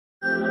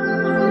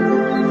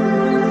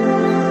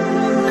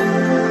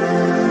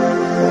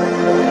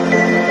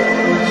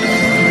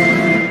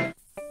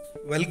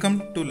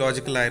to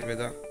Logical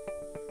Ayurveda.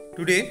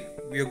 Today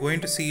we are going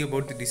to see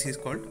about the disease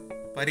called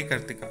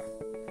Parikartika.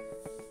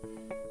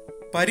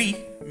 Pari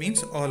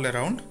means all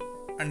around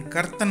and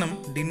Kartanam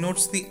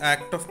denotes the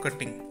act of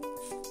cutting.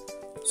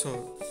 So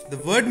the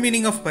word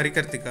meaning of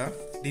Parikartika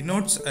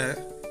denotes a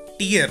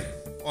tear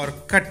or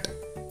cut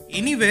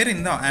anywhere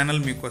in the anal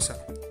mucosa.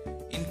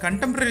 In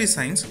contemporary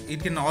science,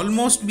 it can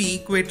almost be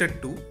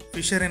equated to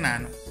fissure in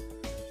ano.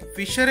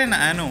 Fissure in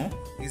ano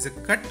is a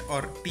cut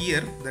or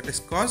tear that is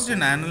caused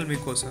in anal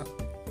mucosa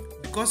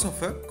because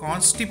of a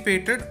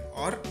constipated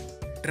or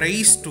dry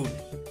stool,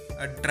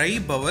 a dry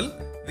bowel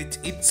which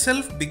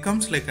itself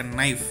becomes like a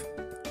knife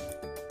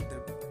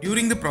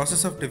during the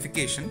process of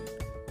defecation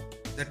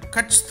that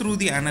cuts through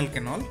the anal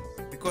canal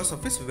because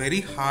of its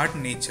very hard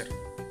nature.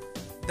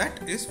 That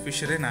is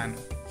fissure in ano.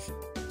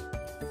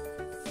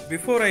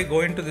 Before I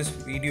go into this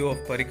video of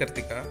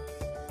Parikartika,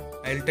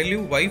 I will tell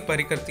you why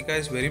Parikartika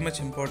is very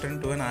much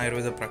important to an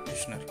Ayurveda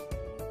practitioner.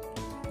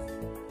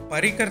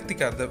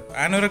 Parikartika, the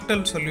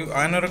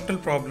anorectal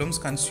problems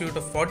constitute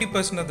of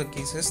 40% of the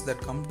cases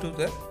that come to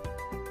the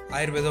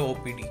Ayurveda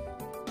OPD.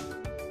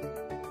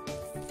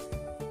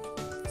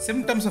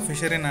 Symptoms of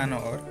fissure in ano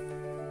are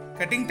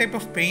cutting type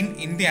of pain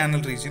in the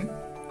anal region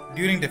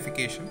during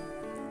defecation,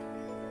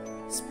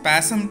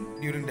 spasm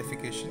during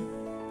defecation,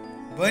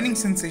 burning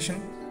sensation,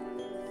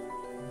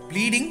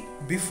 bleeding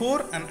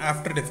before and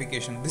after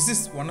defecation. This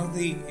is one of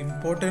the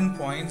important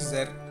points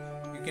that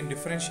you can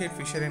differentiate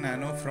fissure in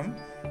ano from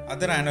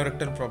other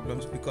anorectal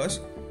problems, because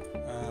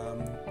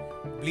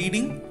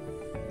bleeding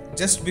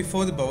just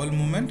before the bowel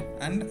movement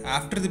and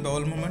after the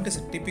bowel movement is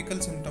a typical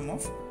symptom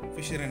of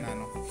fissure in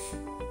ano.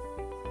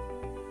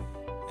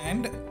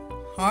 And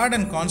hard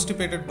and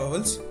constipated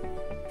bowels,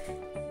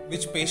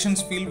 which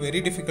patients feel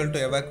very difficult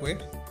to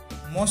evacuate.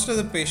 Most of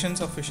the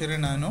patients of fissure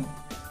in ano,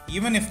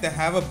 even if they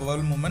have a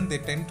bowel movement, they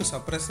tend to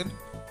suppress it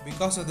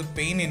because of the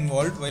pain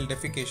involved while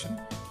defecation,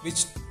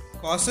 which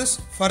causes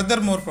further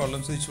more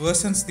problems, which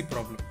worsens the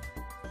problem.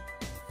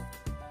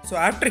 So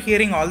after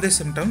hearing all these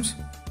symptoms,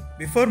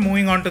 before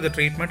moving on to the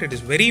treatment, it is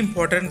very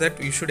important that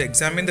you should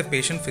examine the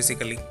patient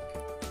physically.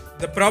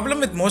 The problem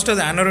with most of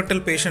the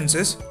anorectal patients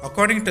is,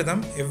 according to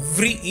them,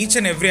 each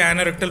and every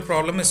anorectal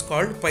problem is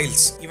called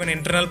piles. Even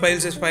internal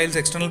piles is piles,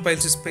 external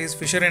piles is piles,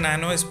 fissure in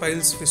ano is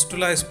piles,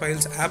 fistula is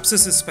piles,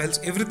 abscess is piles,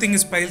 everything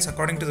is piles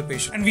according to the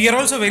patient. And we are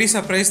also very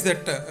surprised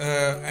that,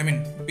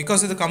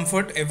 because of the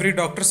comfort, every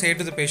doctor say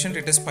to the patient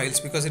it is piles,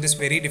 because it is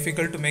very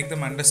difficult to make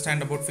them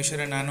understand about fissure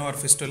in ano or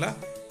fistula.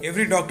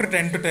 Every doctor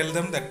tend to tell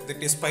them that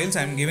it is piles,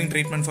 I am giving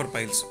treatment for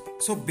piles.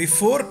 So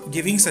before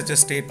giving such a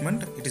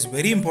statement, it is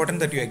very important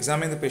that you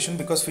examine the patient,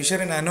 because fissure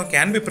in ano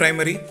can be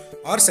primary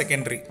or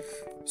secondary.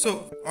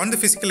 So on the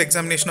physical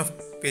examination of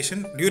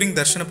patient during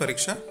Darshana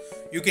Pariksha,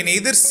 you can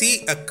either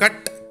see a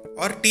cut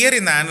or tear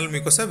in the anal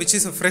mucosa, which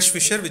is a fresh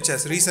fissure which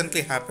has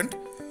recently happened,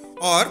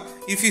 or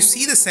if you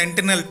see the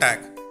sentinel tag,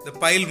 the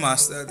pile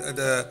mass,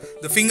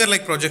 the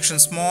finger-like projection,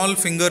 small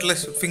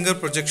finger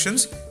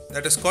projections,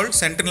 that is called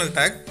sentinel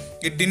tag.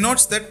 It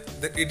denotes that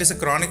it is a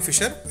chronic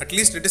fissure, at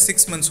least it is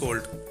 6 months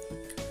old.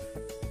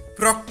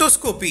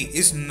 Proctoscopy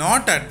is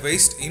not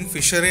advised in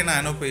fissure in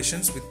ano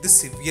patients with the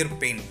severe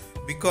pain,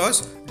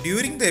 because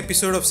during the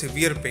episode of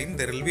severe pain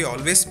there will be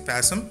always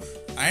spasm,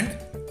 and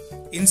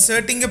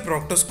inserting a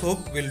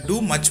proctoscope will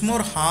do much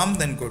more harm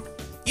than good.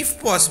 If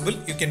possible,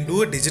 you can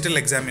do a digital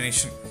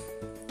examination.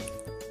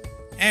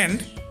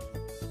 And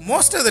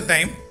most of the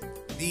time,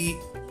 the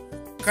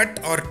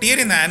cut or tear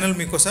in the anal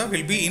mucosa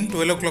will be in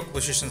 12 o'clock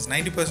positions.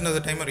 90% of the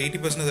time or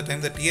 80% of the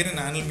time, the tear in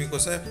the anal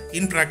mucosa,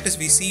 in practice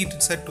we see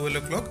it's at 12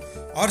 o'clock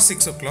or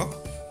 6 o'clock.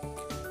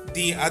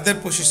 The other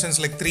positions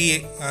like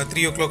 3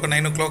 o'clock or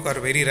 9 o'clock are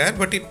very rare,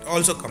 but it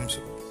also comes.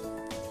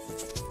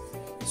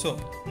 So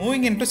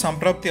moving into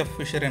Samprapti of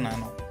fissure in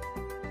ano.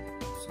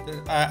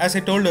 So as I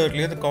told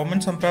earlier, the common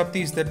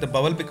Samprapti is that the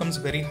bowel becomes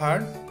very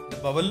hard. The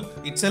bowel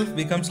itself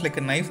becomes like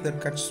a knife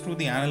that cuts through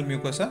the anal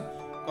mucosa,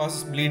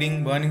 causes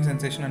bleeding, burning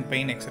sensation and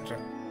pain, etc.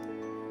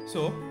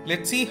 So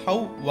let's see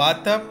how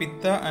Vata,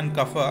 Pitta and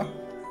Kapha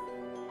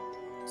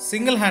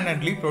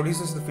single-handedly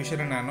produces the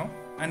fissure in ano,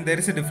 and there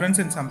is a difference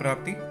in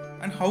Samprapti,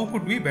 and how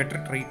could we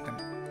better treat them.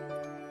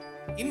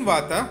 In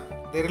Vata,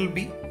 there will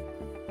be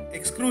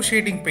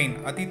excruciating pain,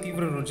 Ati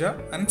Tivra Ruja,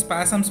 and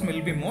spasms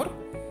will be more.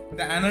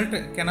 The anal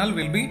canal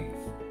will be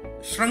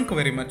shrunk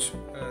very much.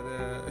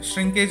 The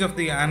shrinkage of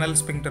the anal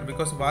sphincter,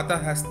 because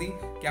Vata has the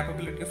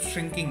capability of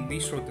shrinking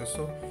these shrotas.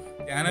 So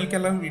the anal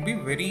canal will be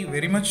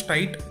very much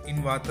tight in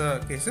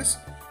Vata cases,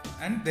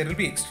 and there will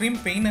be extreme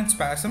pain and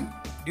spasm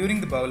during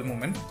the bowel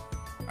movement,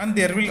 and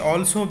there will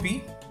also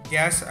be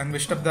gas and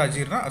Vishtabda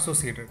Ajirna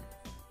associated.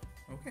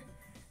 Okay.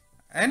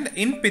 And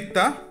in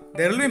Pitta,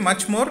 there will be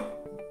much more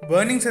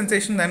burning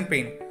sensation than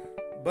pain.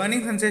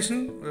 Burning sensation,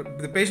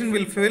 the patient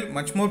will feel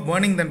much more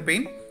burning than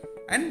pain,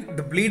 and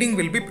the bleeding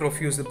will be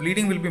profuse. The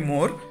bleeding will be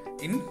more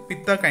in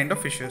Pitta kind of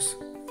fissures.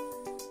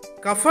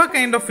 Kapha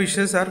kind of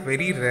fissures are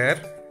very rare,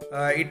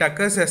 It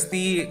occurs as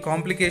the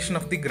complication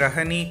of the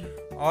Grahani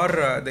or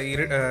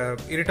the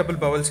irritable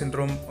bowel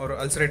syndrome or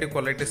ulcerative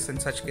colitis in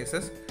such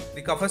cases.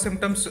 The kapha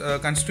symptoms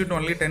constitute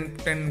only 5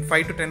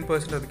 to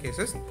 10% of the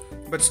cases,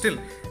 but still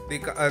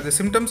the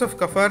symptoms of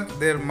kapha,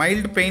 their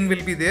mild pain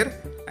will be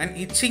there and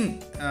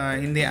itching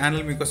in the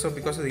anal mucosa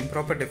because of the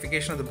improper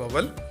defecation of the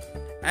bowel,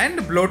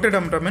 and bloated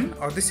abdomen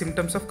are the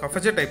symptoms of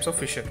kaphaja types of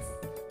fissure.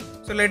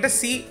 So let us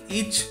see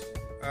each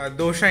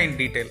dosha in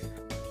detail.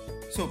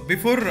 So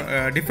before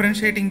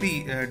differentiating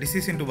the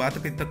disease into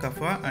Vata, Pitta,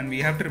 Kapha, and we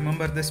have to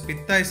remember this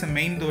Pitta is a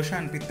main dosha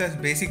and Pitta is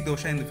basic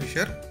dosha in the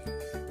fissure.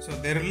 So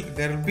there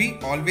will be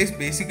always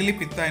basically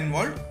Pitta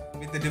involved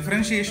with the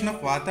differentiation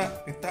of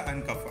Vata, Pitta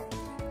and Kapha.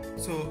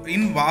 So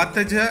in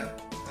Vataja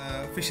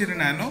fissure in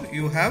Ano,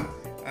 you have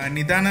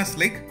nidanas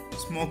like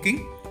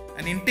smoking,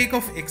 an intake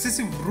of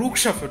excessive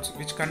ruksha foods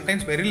which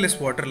contains very less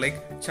water like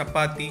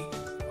chapati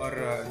or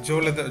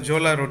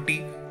jola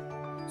roti.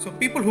 So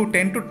people who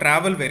tend to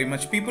travel very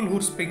much, people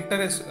whose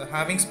sphincter is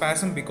having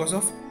spasm because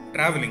of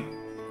traveling,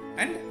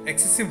 and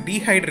excessive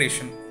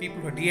dehydration, people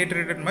who are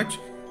dehydrated much,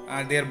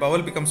 their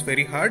bowel becomes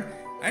very hard,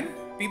 and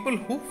people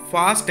who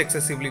fast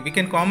excessively. We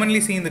can commonly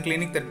see in the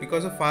clinic that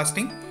because of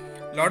fasting,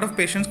 a lot of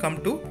patients come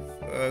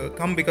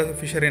because of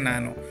fissure in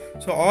Ano.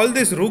 So all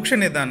these ruksha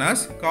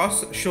nidanas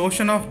cause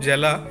shoshan of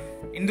jala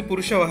in the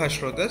purusha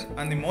vahashrotas,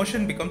 and the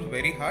motion becomes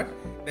very hard.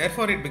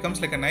 Therefore, it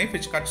becomes like a knife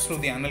which cuts through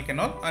the anal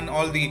canal, and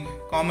all the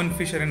common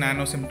fissure in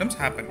Ano symptoms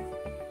happen.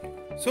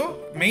 So,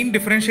 main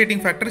differentiating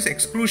factor is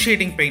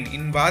excruciating pain.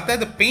 In Vata,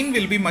 the pain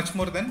will be much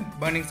more than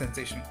burning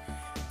sensation.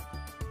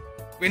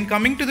 When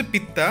coming to the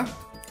Pitta,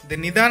 the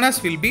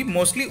nidanas will be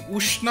mostly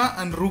Ushna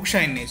and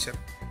Ruksha in nature.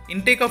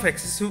 Intake of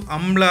excessive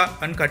amla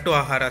and kattu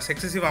aharas.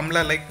 Excessive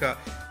amla like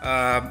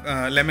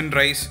lemon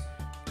rice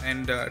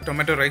and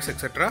tomato rice,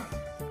 etc.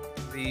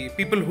 The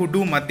people who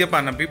do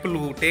madhyapana, people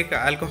who take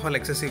alcohol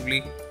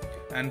excessively,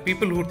 and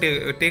people who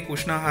take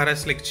ushna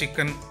aharas like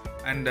chicken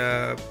and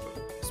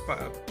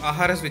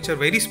aharas which are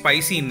very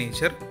spicy in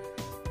nature.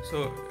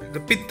 So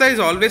the pitta is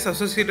always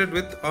associated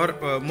with,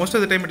 or most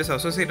of the time it is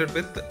associated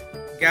with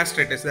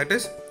gastritis, that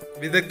is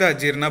vidagdha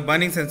ajirna,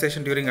 burning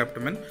sensation during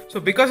abdomen.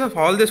 So because of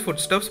all these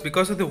foodstuffs,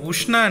 because of the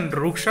ushna and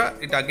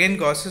ruksha, it again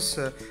causes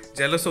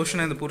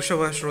jalasoshana in the purusha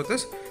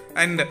vahashrotas,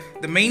 and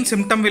the main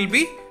symptom will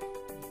be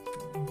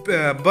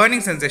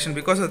burning sensation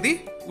because of the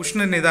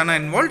Ushna Nidana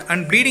involved,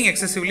 and bleeding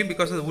excessively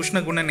because of the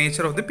Ushna Guna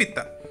nature of the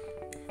Pitta.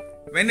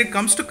 When it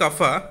comes to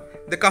Kapha,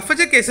 the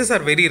Kaphaja cases are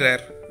very rare.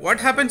 What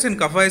happens in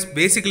Kapha is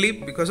basically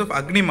because of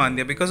Agni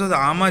Mandya, because of the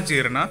Ama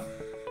Jirna,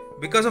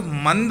 because of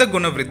Manda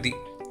Guna Vriddhi.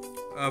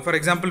 For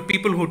example,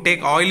 people who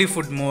take oily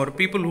food more,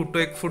 people who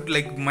take food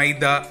like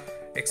Maida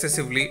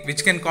excessively,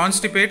 which can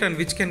constipate and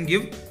which can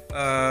give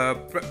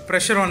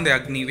pressure on the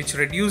Agni, which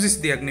reduces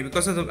the Agni.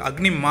 Because of the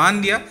Agni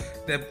Mandya,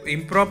 the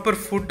improper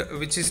food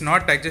which is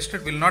not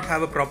digested will not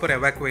have a proper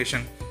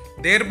evacuation.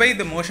 Thereby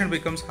the motion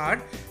becomes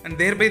hard, and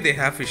thereby they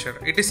have fissure.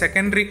 It is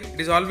secondary,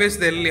 it is always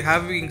they will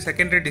having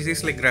secondary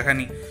disease like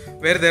Grahani,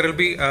 where there will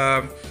be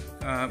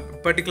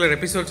particular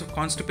episodes of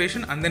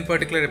constipation and then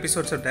particular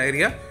episodes of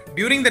diarrhea.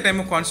 During the time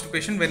of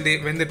constipation, when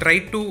they try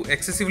to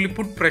excessively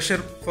put pressure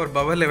for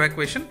bowel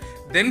evacuation,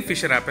 then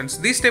fissure happens.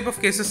 These type of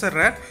cases are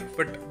rare,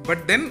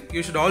 but then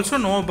you should also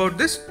know about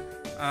this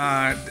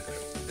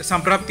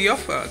samprapti of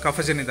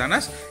kaphaja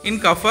nidanas. In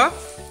kapha,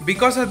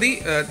 because of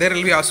the there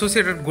will be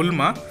associated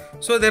gulma,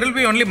 so there will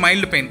be only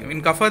mild pain.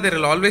 In kapha there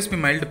will always be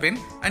mild pain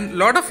and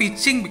lot of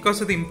itching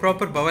because of the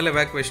improper bowel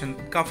evacuation.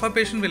 Kapha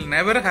patient will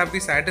never have the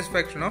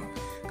satisfaction of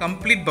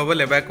complete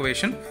bowel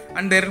evacuation,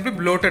 and there will be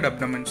bloated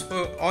abdomen.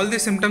 So all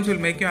these symptoms will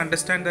make you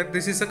understand that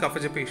this is a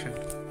kaphaja patient.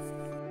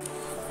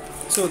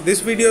 So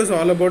this video is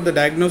all about the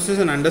diagnosis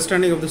and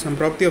understanding of the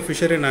samprapti of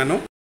fissure in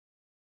Ano.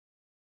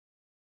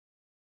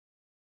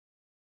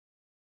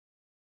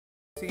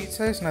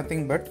 Chikitsa is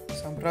nothing but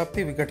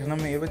samprapti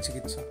vigatanam eva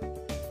chikitsa.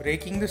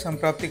 Breaking the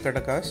samprapti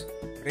katakas,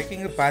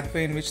 breaking the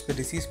pathway in which the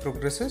disease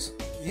progresses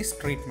is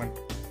treatment.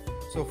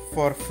 So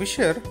for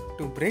fissure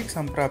to break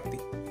samprapti,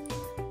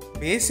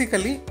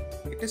 basically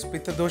it is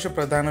pitta dosha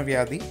pradhana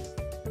vyadhi,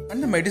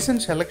 and the medicine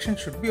selection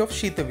should be of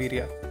shita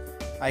virya.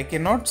 I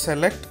cannot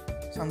select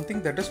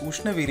something that is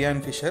ushna virya in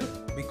fissure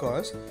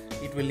because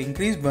it will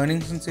increase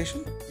burning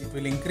sensation, it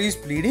will increase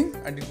bleeding,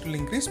 and it will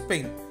increase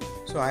pain.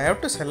 So I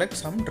have to select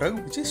some drug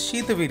which is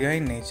shita virya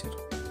in nature.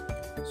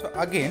 So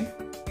again,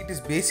 it is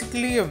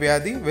basically a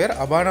vyadhi where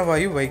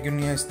apanavayu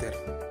vaigunya is there.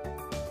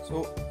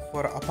 So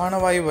for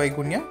apanavayu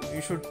vaigunya,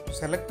 you should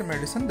select a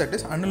medicine that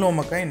is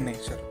anulomaka in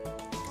nature.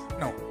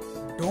 Now,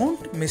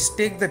 don't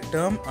mistake the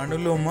term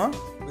anuloma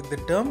with the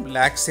term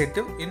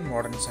laxative in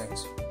modern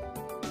science.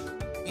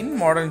 In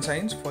modern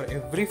science, for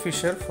every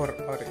fissure or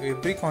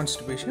every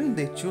constipation,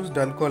 they choose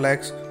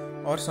Dulcolax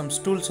or some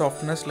stool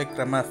softeners like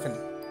Ramafin.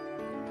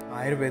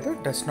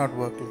 Ayurveda does not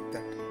work like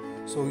that.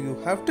 So you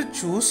have to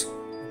choose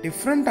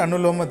different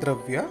anuloma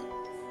dravya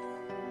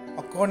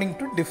according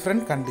to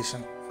different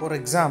condition. For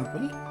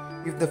example,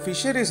 if the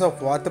fissure is of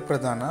Vata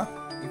Pradhana,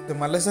 if the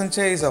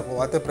Malasanchaya is of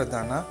Vata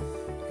Pradhana,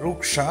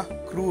 Ruksha,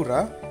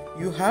 Krura,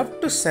 you have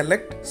to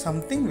select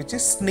something which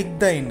is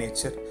snigdha in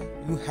nature.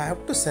 You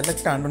have to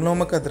select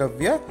Anulomaka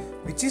Dravya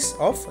which is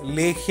of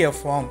Lekhya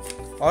form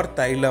or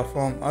Taila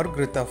form or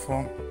Grita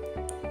form.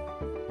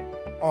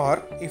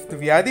 Or if the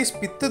Vyadhi is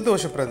Pitta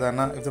Dosha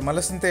Pradhana, if the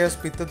Malasanteya is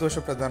Pitta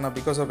Dosha Pradhana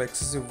because of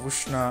excessive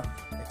Ushna,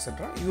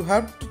 etc., you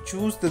have to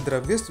choose the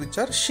Dravyas which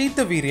are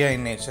Shita Virya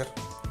in nature.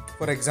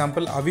 For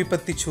example,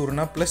 Avipatti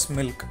Churna plus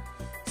milk.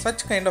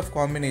 Such kind of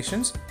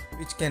combinations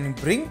which can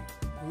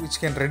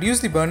reduce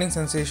the burning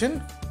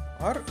sensation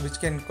or which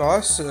can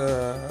cause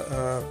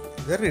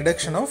the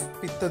reduction of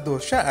Pitta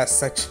Dosha as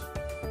such.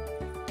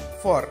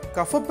 For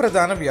Kapha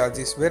Pradhana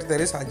Vyadhis, where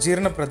there is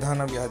Ajirna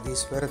Pradhana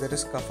Vyadhis, where there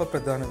is Kapha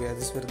Pradhana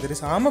Vyadhis, where there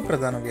is Ama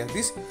Pradhana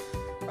Vyadhis,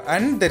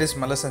 and there is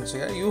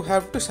Malasanchaya, you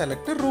have to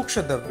select a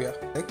Ruksha Davya.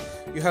 Like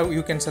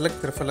you can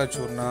select Triphala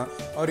Churna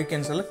or you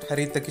can select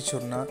Haritaki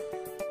Churna.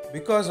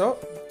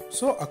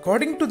 So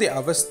according to the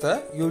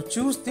Avastha, you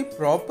choose the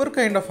proper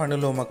kind of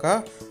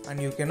Anulomaka and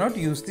you cannot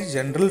use the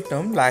general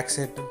term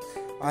laxative.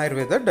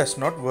 Ayurveda does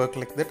not work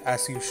like that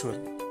as usual.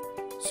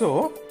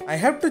 So I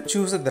have to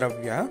choose a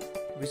Dravya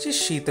which is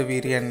Shita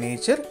Virya in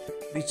nature,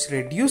 which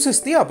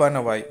reduces the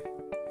Apana Vayu.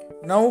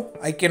 Now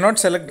I cannot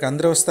select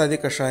Gandravastadi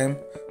Kashayam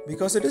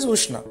because it is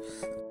Ushna.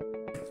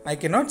 I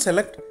cannot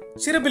select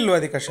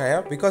Chirabilvadi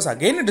Kashaya because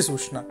again it is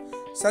Ushna.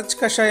 Such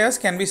Kashayas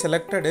can be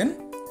selected in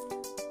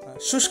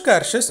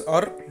Shushkarshas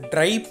or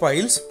dry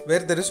piles where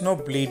there is no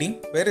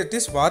bleeding, where it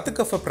is Vata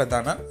Kapha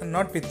Pradhana and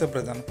not Pitta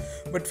Pradhana.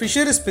 But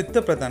Fissure is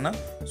Pitta Pradhana,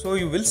 so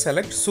you will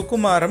select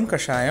Sukumaram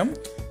Kashayam,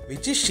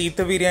 which is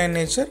Shita Virya in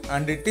nature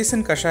and it is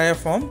in Kashaya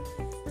form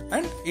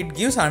and it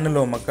gives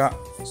Anulomaka.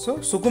 So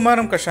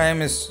Sukumaram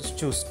Kashayam is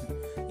chosen.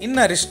 In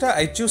Arishta,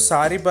 I choose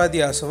Saribadi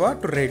Asava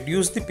to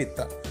reduce the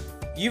Pitta.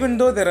 Even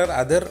though there are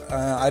other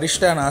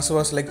Arishta and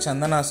Asavas like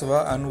Chandana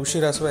Asava and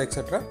Ushira Asava,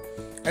 etc.,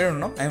 I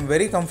don't know, I am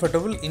very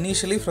comfortable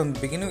initially from the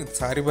beginning with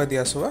Saribadi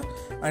Asava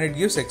and it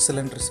gives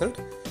excellent result.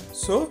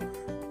 So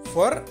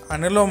for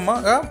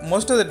Anulomaka,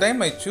 most of the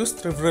time I choose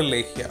Trivral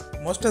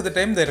Lekhya. Most of the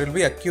time there will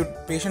be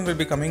patient will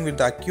be coming with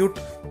the acute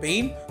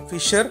pain,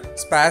 fissure,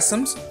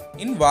 spasms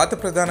in Vata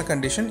Pradhana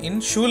condition, in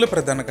Shula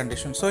Pradhana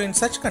condition. So in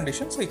such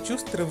conditions I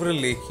choose Trivral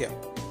Lekhya.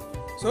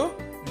 So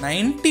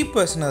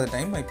 90% of the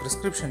time my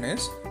prescription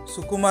is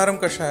Sukumaram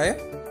Kashaya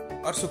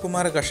or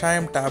Sukumara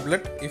Kashayam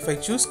tablet. If I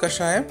choose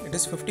Kashayam, it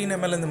is 15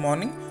 ml in the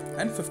morning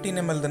and 15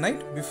 ml the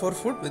night before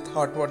food with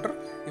hot water.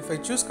 If I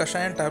choose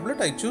Kashayam tablet,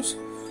 I choose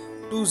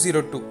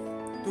 202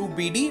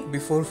 BD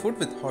before food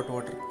with hot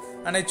water.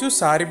 And I choose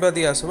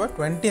Saribadi Asava,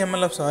 20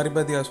 ml of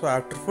Saribadi Asava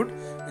after food,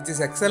 which is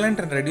excellent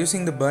in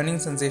reducing the burning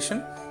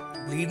sensation,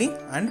 bleeding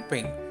and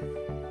pain.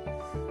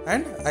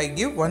 And I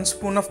give 1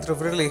 spoon of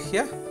Trivral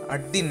Lekhya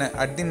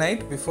at the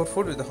night before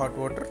food with hot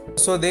water.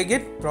 So they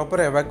get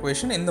proper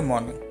evacuation in the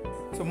morning.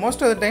 So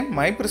most of the time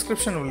my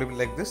prescription will be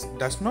like this.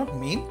 Does not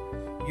mean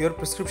your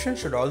prescription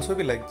should also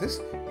be like this.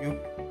 You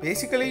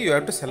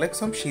have to select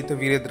some Shita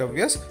Virya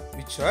Dravyas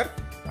which are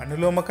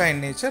Anulomaka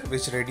in nature,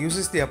 which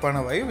reduces the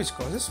Apana Vayu, which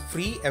causes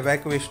free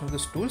evacuation of the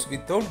stools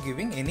without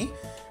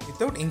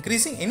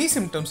increasing any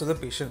symptoms of the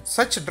patient.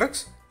 Such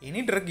drugs,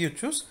 any drug you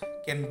choose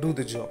can do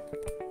the job.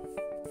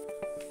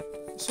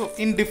 So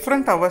in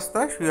different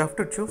avasthas you have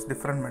to choose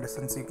different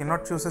medicines. You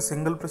cannot choose a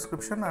single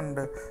prescription and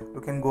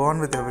you can go on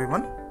with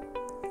everyone.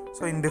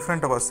 So in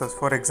different avasthas,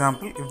 for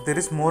example, if there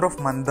is more of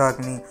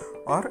Mandagni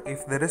or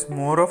if there is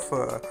more of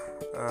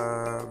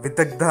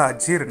Vidagdha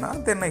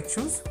Ajirna, then I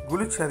choose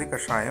Guluchadi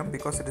Kashayam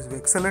because it is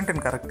excellent in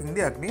correcting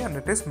the Agni and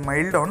it is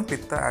mild on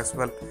Pitta as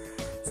well.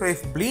 So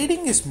if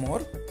bleeding is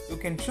more, you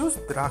can choose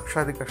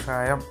Drakshadi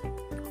Kashayam.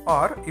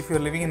 Or if you are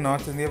living in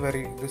North India where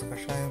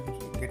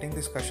getting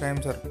these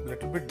Kashayams are a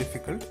little bit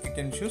difficult, you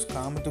can choose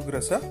Kamadug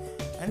Rasa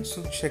and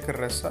Sudshekar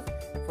Rasa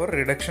for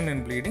reduction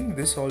in bleeding.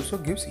 This also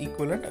gives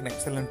equivalent and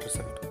excellent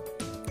result.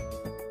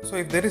 So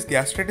if there is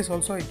gastritis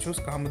also, I choose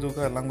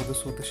Kamaduga along with the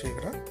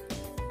Sudshekara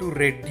to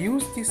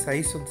reduce the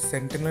size of the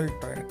sentinel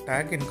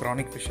tag in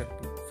chronic fissure.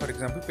 For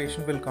example,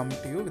 patient will come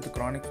to you with a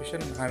chronic fissure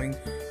and having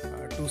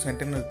 2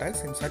 sentinel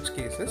tags. In such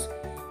cases,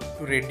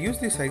 to reduce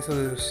the size of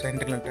the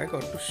sentinel tag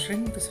or to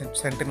shrink the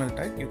sentinel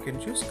tag, you can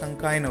choose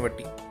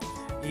Kankainavati.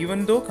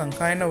 Even though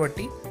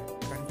Kankainavati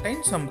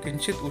contains some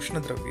Kinchit Ushna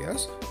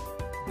Dravyas,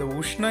 the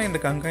Ushna in the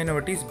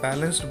Kankainavati is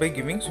balanced by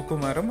giving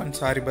Sukumaram and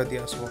Saribadi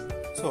Asava.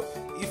 So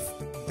if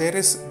there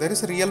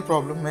is a real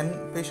problem when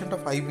patient of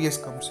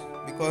IBS comes,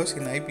 because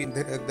in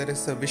IBS there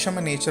is a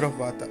Vishama nature of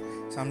Vata.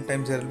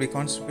 Sometimes there will be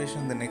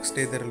constipation, the next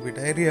day there will be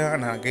diarrhea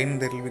and again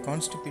there will be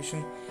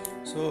constipation.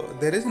 So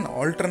there is an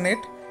alternate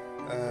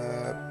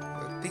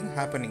thing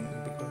happening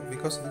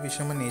because of the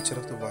Vishama nature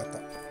of the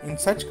Vata. In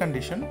such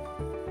condition,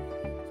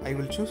 I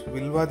will choose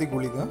Vilvadi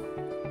Guliga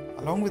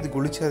along with the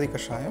Gulichadi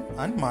Kashayam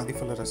and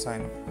Madhifala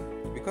Rasayanam.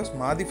 Because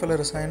Madhifala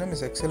Rasayanam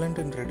is excellent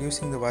in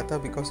reducing the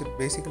Vata because it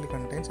basically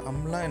contains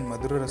Amla and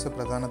Madhura Rasa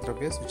Pradhana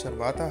Dravyas which are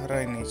Vata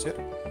Hara in nature.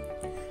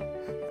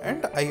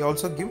 And I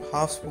also give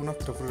half spoon of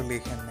Trivral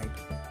Lekhya at night.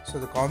 So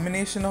the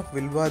combination of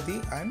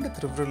Vilvadi and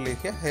Trivral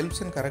Lekhya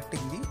helps in correcting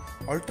the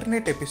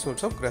alternate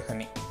episodes of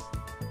Grahani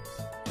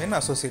when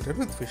associated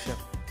with fissure.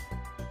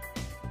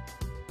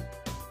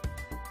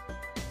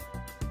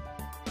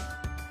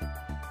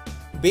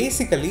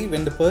 basically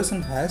when the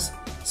person has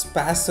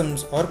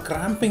spasms or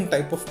cramping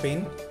type of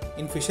pain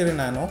in Fissure in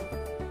Ano,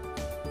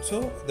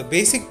 so the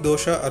basic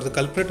dosha or the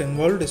culprit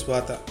involved is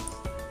Vata.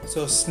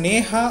 So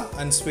Sneha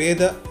and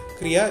Sweda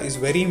Kriya is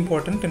very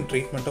important in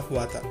treatment of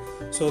Vata.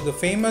 So the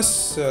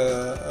famous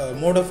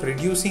mode of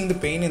reducing the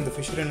pain in the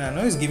Fissure in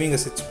Ano is giving a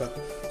sitz bath.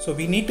 So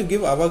we need to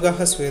give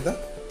Avagaha Sweda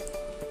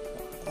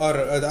or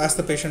ask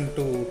the patient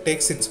to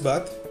take sitz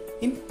bath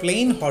in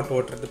plain hot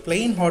water. The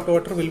plain hot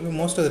water will be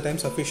most of the time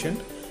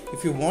sufficient.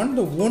 If you want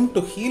the wound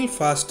to heal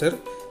faster,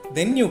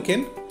 then you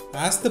can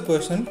ask the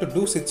person to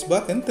do sitz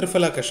bath in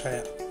Triphala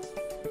Kashaya.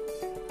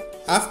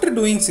 After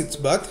doing sitz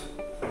bath,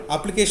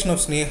 application of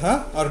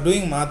Sneha or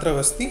doing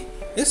Matravasti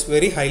is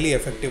very highly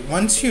effective.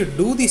 Once you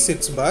do the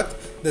sitz bath,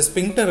 the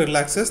sphincter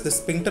relaxes, the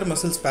sphincter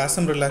muscle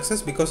spasm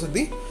relaxes because of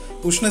the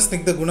Ushna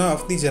Snigdha Guna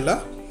of the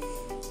Jala,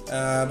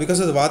 because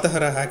of the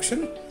Vatahara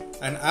action.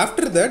 And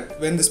after that,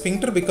 when the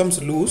sphincter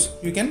becomes loose,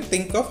 you can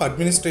think of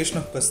administration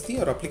of pasti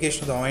or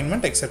application of the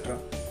ointment, etc.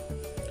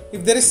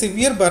 If there is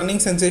severe burning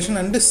sensation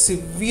and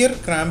severe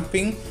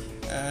cramping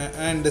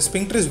and the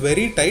sphincter is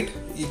very tight,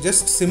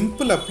 just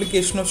simple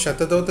application of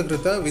Shatadauta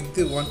Grita with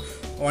the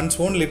one's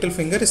own little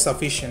finger is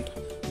sufficient.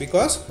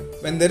 Because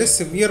when there is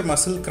severe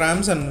muscle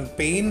cramps and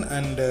pain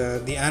and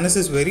the anus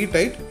is very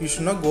tight, you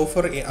should not go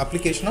for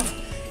application of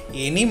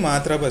any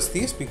matra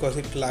bastis because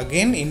it will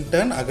again in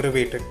turn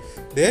aggravate it.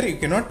 There you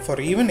cannot, for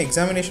even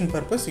examination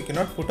purpose, you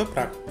cannot put a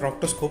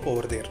proctoscope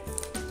over there.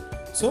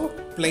 So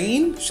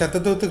plain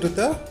Shatadauta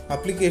Grita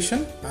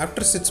application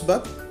after sitz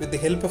bath with the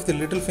help of the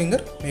little finger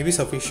may be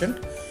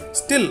sufficient.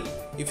 Still,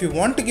 if you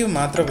want to give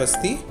matra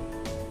basti,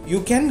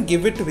 you can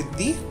give it with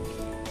the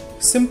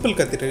simple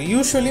catheter.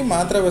 Usually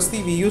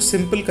Matravasti, we use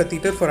simple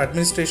catheter for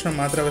administration of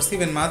Matravasti.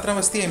 When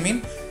Matravasti, I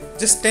mean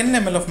just 10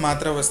 ml of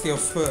Matravasti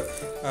of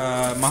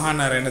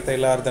Mahanarayana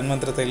Taila or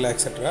Dhanvantara Taila,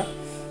 etc.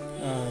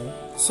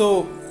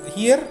 So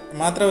here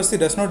Matravasti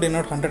does not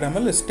denote 100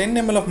 ml. It's 10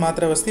 ml of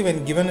Matravasti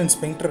when given in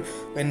sphincter,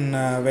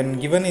 when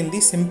given in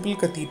the simple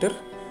catheter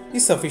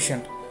is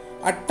sufficient.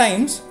 At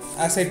times,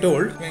 as I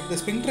told, when the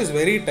sphincter is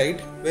very tight,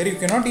 where you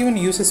cannot even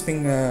use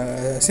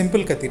a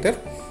simple catheter,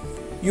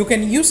 you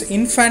can use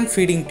infant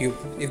feeding tube.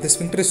 If the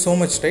sphincter is so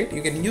much tight,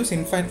 you can use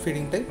infant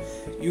feeding tube.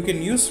 You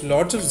can use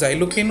lots of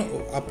xylocaine,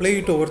 apply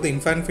it over the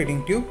infant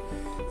feeding tube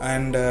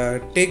and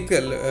take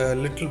a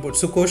little bit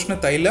Sukoshna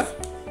Taila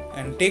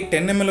and take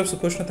 10 ml of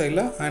Sukoshna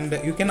Taila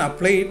and you can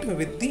apply it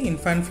with the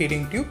infant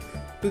feeding tube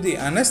to the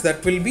anus.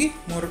 That will be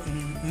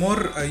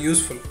more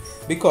useful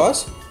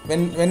because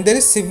when there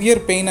is severe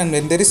pain and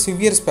when there is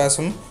severe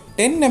spasm,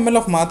 10 ml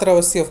of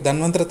Matravasti of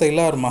Dhanvantara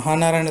Taila or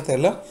Mahanarayana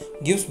Taila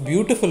gives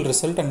beautiful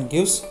result and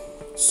gives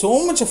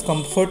so much of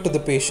comfort to the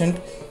patient,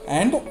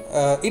 and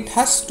it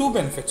has two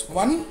benefits.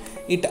 One,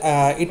 it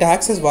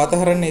acts as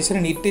Vatahara in nature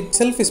and it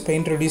itself is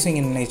pain reducing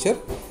in nature.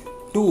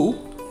 Two,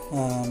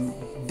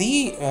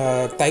 the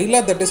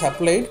Taila that is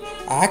applied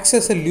acts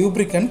as a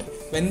lubricant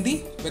when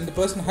the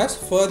person has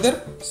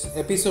further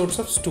episodes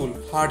of stool,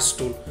 hard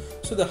stool.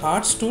 So the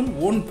hard stool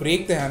won't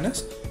break the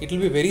anus, it will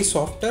be very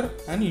softer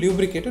and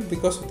lubricated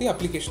because of the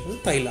application of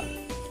the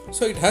Taila.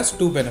 So it has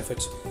two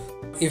benefits.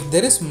 If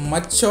there is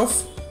much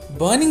of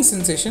burning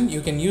sensation,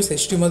 you can use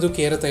H2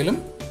 Kera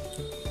Tailam,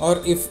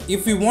 or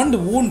if you want the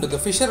wound, the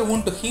fissure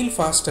wound to heal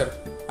faster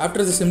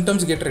after the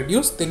symptoms get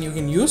reduced, then you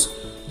can use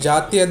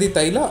Jatyadi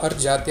Taila or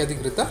Jatyadi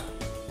Grita.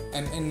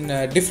 And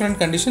in different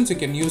conditions you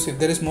can use, if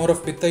there is more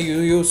of Pitta, you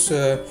use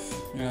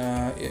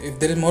if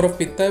there is more of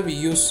Pitta, we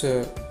use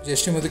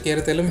Jeshtimadu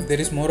Kera Tailam. If there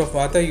is more of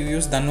Vata, you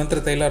use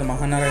Dhanvantara Taila or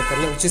Mahanarayana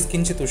Taila, which is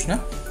Kinchit Ushna.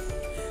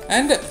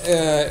 And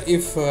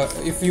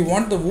if you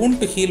want the wound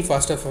to heal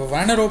faster, for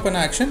Vanaropana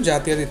action,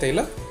 Jatyadi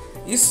Taila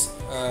is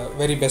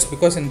very best,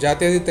 because in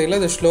Jatyadi Taila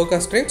the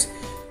shloka states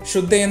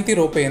Shuddhayanti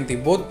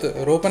Ropayanti. Both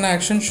Ropana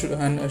action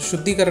and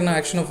Shuddhikarana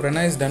action of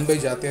Rana is done by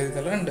Jatyadi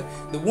Taila, and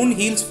the wound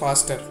heals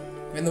faster.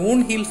 When the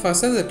wound heals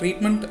faster, the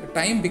treatment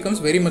time becomes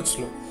very much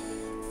slow.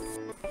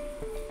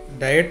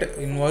 Diet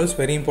involves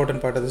very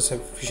important part of this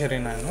Fissure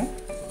in Ano,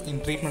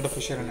 in treatment of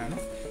Fissure in Ano.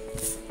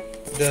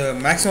 The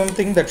maximum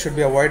thing that should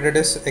be avoided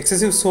is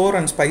excessive sour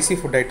and spicy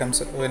food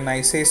items. When I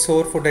say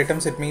sour food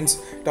items, it means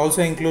it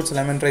also includes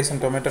lemon rice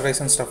and tomato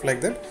rice and stuff like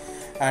that.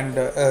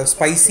 And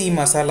spicy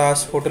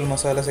masalas, hotel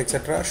masalas,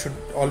 etc. should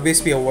always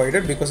be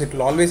avoided because it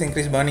will always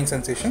increase burning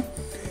sensation.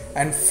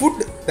 And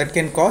food that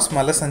can cause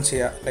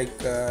malasanchaya, like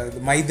the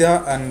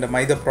maida and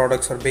maida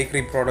products or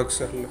bakery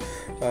products,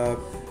 or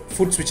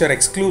foods which are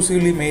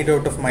exclusively made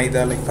out of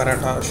maida like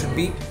paratha, should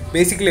be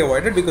basically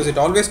avoided because it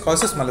always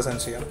causes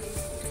malasanchaya.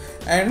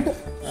 And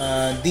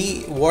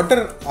the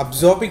water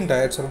absorbing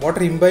diets or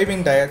water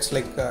imbibing diets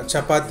like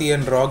chapati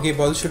and ragi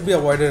balls should be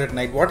avoided at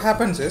night. What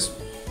happens is,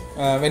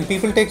 when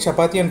people take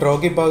chapati and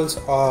ragi balls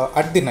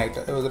at the night,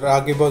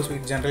 ragi balls we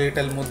generally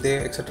tell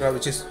mudde, etc.,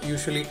 which is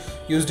usually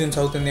used in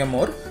South India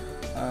more,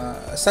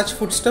 such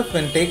food stuff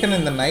when taken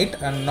in the night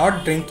and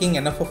not drinking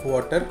enough of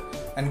water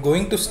and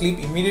going to sleep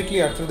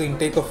immediately after the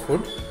intake of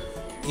food,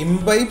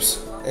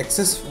 imbibes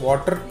excess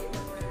water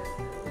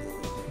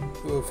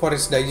for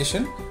its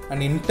digestion,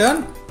 and in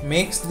turn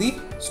makes the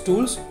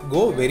stools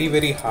go very,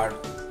 very hard.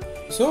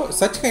 So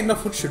such kind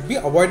of food should be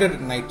avoided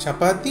at night.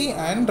 Chapati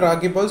and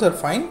ragi balls are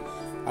fine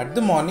at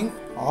the morning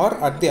or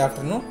at the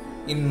afternoon.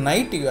 In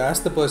night, you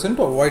ask the person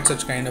to avoid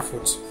such kind of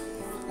foods.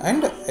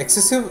 And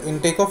excessive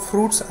intake of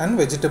fruits and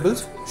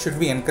vegetables should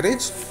be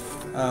encouraged.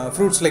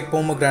 Fruits like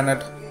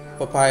pomegranate,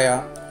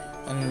 papaya,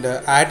 and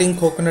adding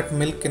coconut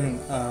milk in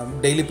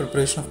daily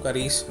preparation of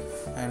curries,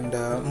 and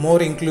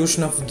more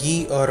inclusion of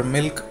ghee or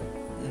milk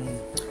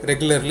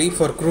regularly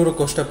for Krura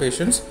Costa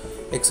patients,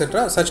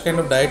 etc. Such kind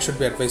of diet should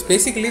be advised.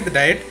 Basically, the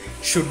diet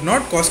should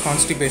not cause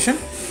constipation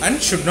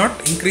and should not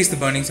increase the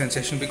burning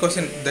sensation, because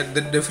in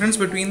the difference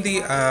between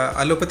the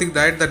allopathic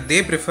diet that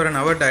they prefer and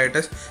our diet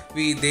is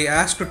they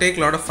ask to take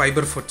a lot of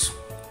fiber foods.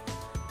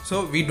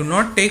 So we do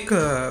not take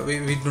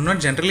we do not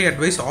generally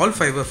advise all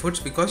fiber foods,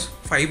 because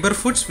fiber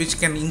foods which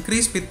can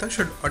increase pitta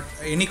should at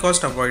any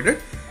cost avoided,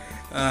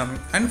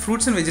 and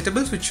fruits and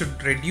vegetables which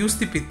should reduce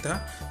the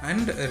pitta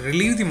and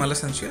relieve the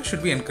malasanchya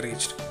should be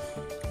encouraged.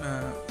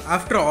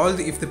 After all,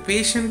 if the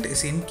patient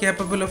is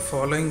incapable of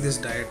following this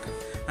diet,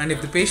 and if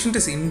the patient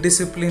is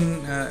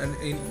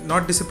indisciplined,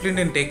 not disciplined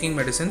in taking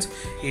medicines,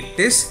 it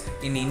is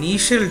in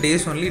initial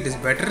days only it is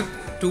better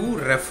to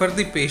refer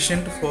the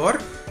patient for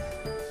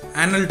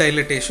anal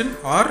dilatation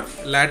or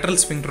lateral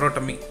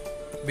sphincterotomy,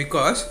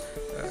 because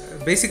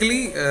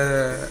basically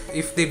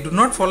if they do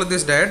not follow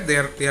this diet,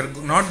 they are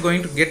not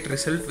going to get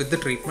result with the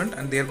treatment,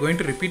 and they are going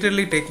to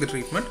repeatedly take the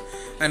treatment,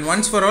 and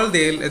once for all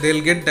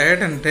they'll get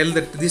diet and tell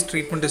that this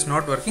treatment is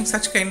not working.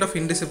 Such kind of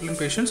indisciplined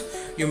patients,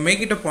 you make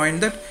it a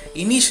point that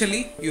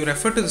initially you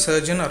refer to the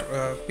surgeon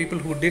or people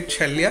who did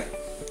Shalya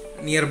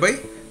nearby.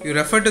 You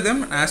refer to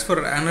them, ask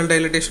for anal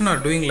dilatation or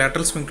doing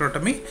lateral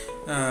sphincterotomy,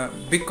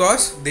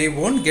 because they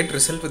won't get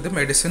result with the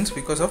medicines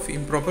because of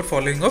improper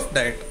following of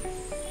diet.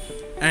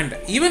 And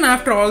even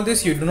after all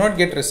this you do not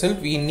get result,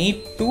 we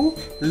need to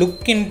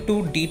look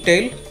into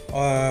detail,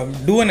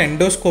 do an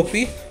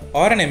endoscopy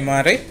or an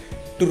MRI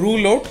to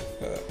rule out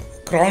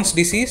Crohn's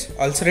disease,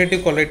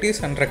 ulcerative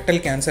colitis and rectal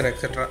cancer,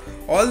 etc.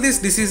 All these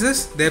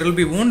diseases, there will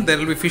be wound, there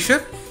will be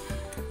fissure,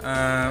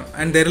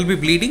 and there will be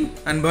bleeding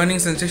and burning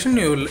sensation.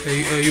 You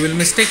will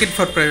mistake it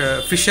for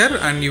fissure,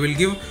 and you will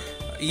give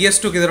years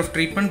together of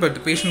treatment, but the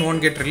patient won't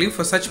get relief.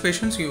 For such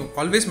patients, you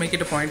always make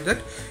it a point that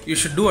you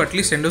should do at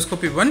least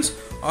endoscopy once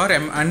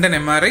and an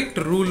MRI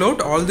to rule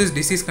out all these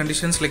disease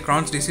conditions like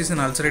Crohn's disease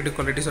and ulcerative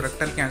colitis or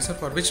rectal cancer,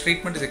 for which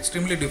treatment is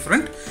extremely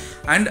different,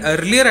 and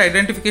earlier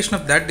identification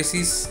of that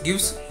disease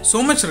gives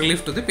so much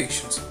relief to the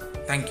patients.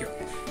 Thank you.